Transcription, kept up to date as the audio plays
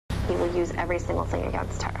he will use every single thing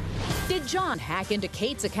against her. Did John hack into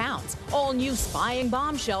Kate's accounts? All new spying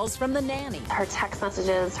bombshells from the nanny. Her text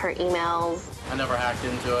messages, her emails. I never hacked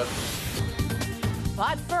into it.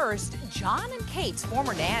 But first, John and Kate's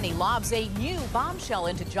former nanny lobs a new bombshell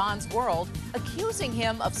into John's world, accusing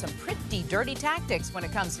him of some pretty dirty tactics when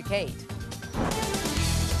it comes to Kate.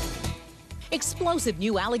 Explosive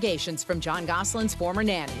new allegations from John Gosselin's former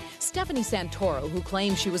nanny. Stephanie Santoro, who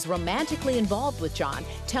claims she was romantically involved with John,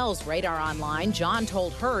 tells Radar Online John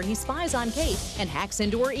told her he spies on Kate and hacks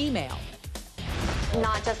into her email.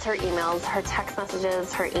 Not just her emails, her text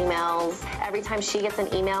messages, her emails. Every time she gets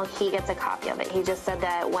an email, he gets a copy of it. He just said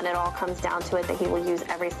that when it all comes down to it, that he will use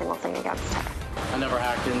every single thing against her. I never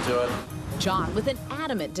hacked into it. John with an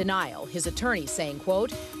adamant denial, his attorney saying,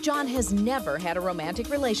 quote, John has never had a romantic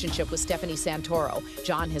relationship with Stephanie Santoro.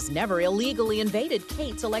 John has never illegally invaded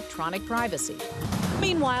Kate's electronic privacy.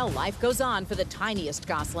 Meanwhile, life goes on for the tiniest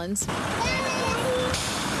Gosselins.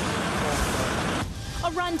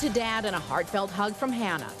 A run to Dad and a heartfelt hug from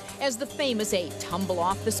Hannah. As the famous 8 tumble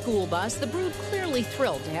off the school bus, the brood clearly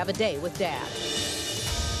thrilled to have a day with Dad.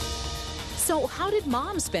 So how did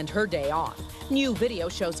Mom spend her day off? New video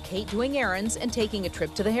shows Kate doing errands and taking a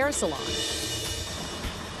trip to the hair salon.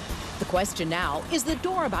 The question now, is the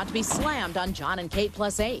door about to be slammed on John and Kate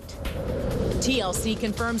plus 8? TLC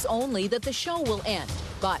confirms only that the show will end,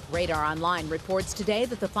 but Radar Online reports today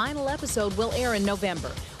that the final episode will air in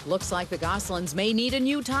November. Looks like the Gosselins may need a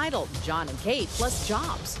new title, John and Kate plus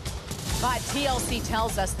Jobs. But TLC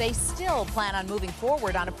tells us they still plan on moving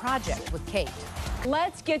forward on a project with Kate.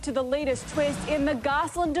 Let's get to the latest twist in the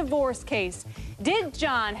Gosselin divorce case. Did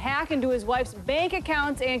John hack into his wife's bank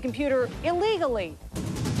accounts and computer illegally?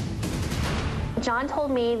 John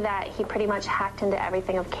told me that he pretty much hacked into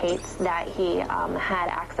everything of Kate's, that he had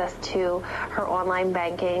access to her online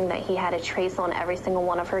banking, that he had a trace on every single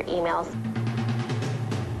one of her emails.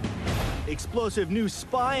 Explosive new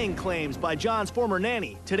spying claims by John's former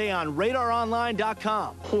nanny, today on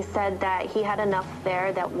RadarOnline.com. He said that he had enough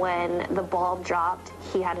there that when the ball dropped,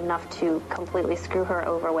 he had enough to completely screw her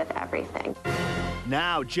over with everything.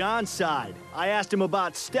 Now, John's side. I asked him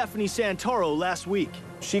about Stephanie Santoro last week.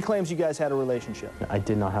 She claims you guys had a relationship. I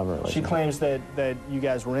did not have a relationship. She claims that you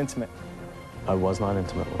guys were intimate. I was not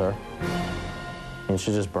intimate with her. And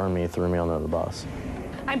she just burned me, threw me under the bus.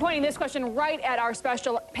 I'm pointing this question right at our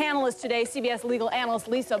special panelist today, CBS legal analyst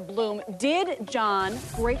Lisa Bloom. Did John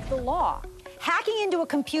break the law? Hacking into a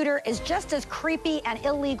computer is just as creepy and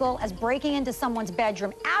illegal as breaking into someone's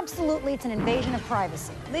bedroom. Absolutely, it's an invasion of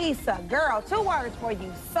privacy. Lisa, girl, 2 words for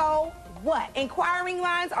you. So what? Inquiring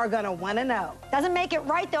minds are gonna wanna know. Doesn't make it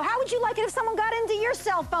right, though. How would you like it if someone got into your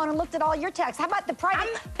cell phone and looked at all your texts? How about the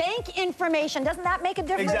private bank information? Doesn't that make a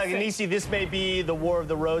difference? Exactly. Nisi, this may be the War of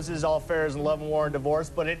the Roses, all fair as in love and war and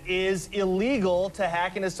divorce, but it is illegal to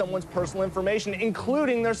hack into someone's personal information,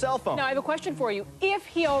 including their cell phone. Now, I have a question for you. If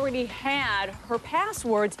he already had her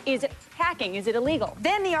passwords, is it hacking? Is it illegal?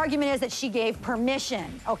 Then the argument is that she gave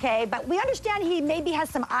permission, okay? But we understand he maybe has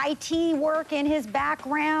some IT work in his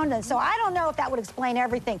background, and so I don't know if that would explain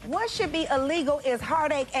everything. What should be illegal is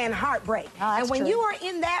heartache and heartbreak. And when you are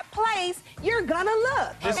in that place, you're gonna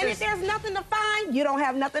look. And if there's nothing to find, you don't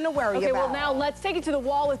have nothing to worry about. Okay, well, now let's take it to the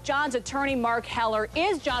wall with John's attorney, Mark Heller.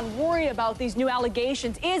 Is John worried about these new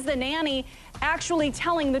allegations? Is the nanny actually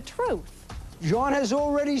telling the truth? John has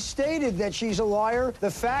already stated that she's a liar.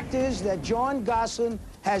 The fact is that John Gosselin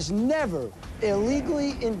has never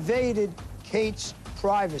illegally invaded Kate's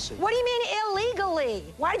privacy. What do you mean illegally?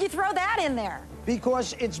 Why did you throw that in there?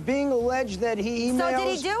 Because it's being alleged that he emails. So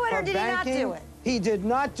did he do it or did he not do it? He did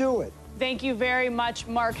not do it. Thank you very much,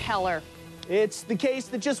 Mark Heller. It's the case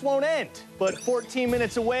that just won't end. But 14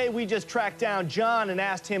 minutes away, we just tracked down John and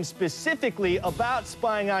asked him specifically about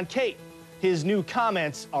spying on Kate. His new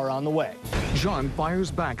comments are on the way. John fires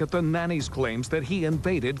back at the nanny's claims that he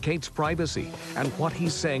invaded Kate's privacy and what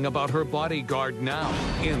he's saying about her bodyguard now,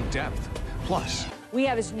 in depth. Plus, we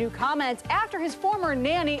have his new comments after his former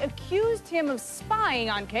nanny accused him of spying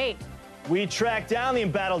on Kate. We tracked down the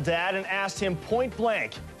embattled dad and asked him point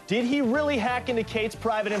blank, did he really hack into Kate's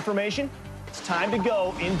private information? It's time to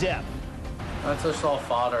go in depth. That's just all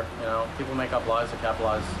fodder, you know. People make up lies to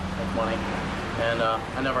capitalize, make money. And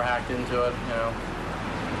I never hacked into it, you know.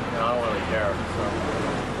 I don't really care,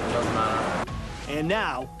 so it doesn't matter. And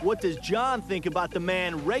now, what does John think about the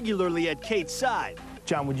man regularly at Kate's side?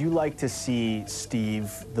 John, would you like to see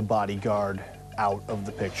Steve, the bodyguard, out of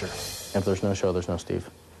the picture? If there's no show, there's no Steve.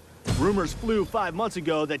 Rumors flew 5 months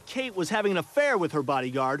ago that Kate was having an affair with her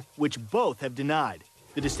bodyguard, which both have denied.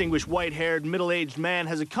 The distinguished white-haired, middle-aged man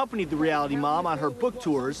has accompanied the reality mom on her book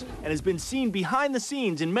tours and has been seen behind the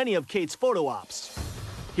scenes in many of Kate's photo ops.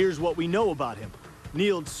 Here's what we know about him.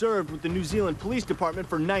 Neil served with the New Zealand Police Department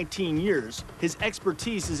for 19 years. His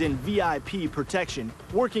expertise is in VIP protection,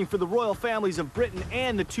 working for the royal families of Britain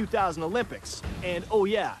and the 2000 Olympics. And oh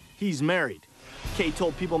yeah, he's married. Kate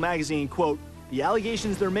told People magazine, quote, "The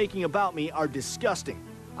allegations they're making about me are disgusting.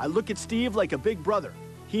 I look at Steve like a big brother.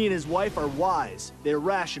 He and his wife are wise, they're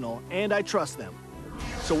rational, and I trust them."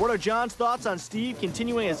 So what are John's thoughts on Steve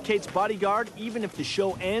continuing as Kate's bodyguard even if the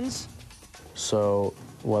show ends? So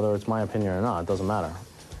whether it's my opinion or not, it doesn't matter.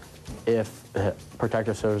 If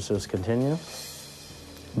protective services continue,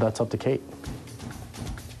 that's up to Kate.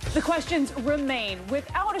 The questions remain.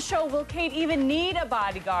 Without a show, will Kate even need a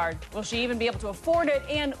bodyguard? Will she even be able to afford it?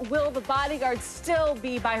 And will the bodyguard still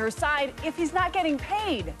be by her side if he's not getting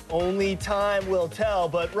paid? Only time will tell,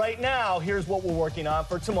 but right now, here's what we're working on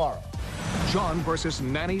for tomorrow. John versus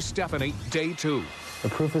Nanny Stephanie, Day 2. The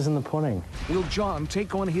proof is in the pudding. Will John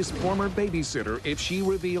take on his former babysitter if she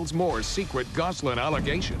reveals more secret Gosselin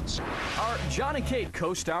allegations? Are John and Kate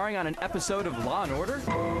co-starring on an episode of Law & Order?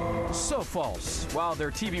 So false. While their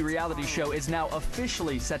TV reality show is now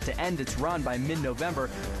officially set to end its run by mid-November,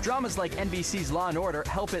 dramas like NBC's Law & Order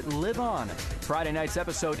help it live on. Friday night's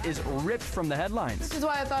episode is ripped from the headlines. This is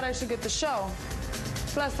why I thought I should get the show.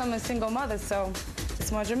 Plus, I'm a single mother, so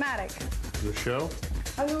it's more dramatic. The show?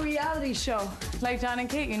 A new reality show, like John and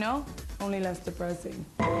Kate, you know? Only less depressing.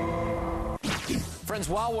 Friends,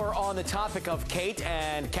 while we're on the topic of Kate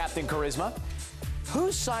and Captain Charisma,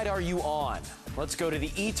 whose side are you on? Let's go to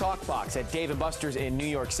the E-Talk box at Dave & Buster's in New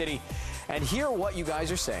York City and hear what you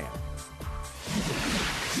guys are saying.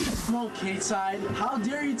 I'm on Kate's side. How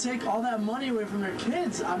dare you take all that money away from her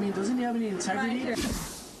kids? I mean, doesn't he have any integrity? Right.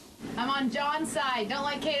 I'm on John's side. Don't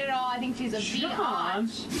like Kate at all. I think she's a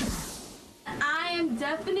biatch. I am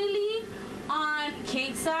definitely on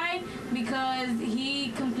Kate's side because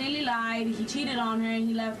he completely lied. He cheated on her and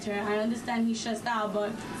he left her. I understand he's stressed out,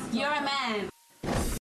 but you're a man.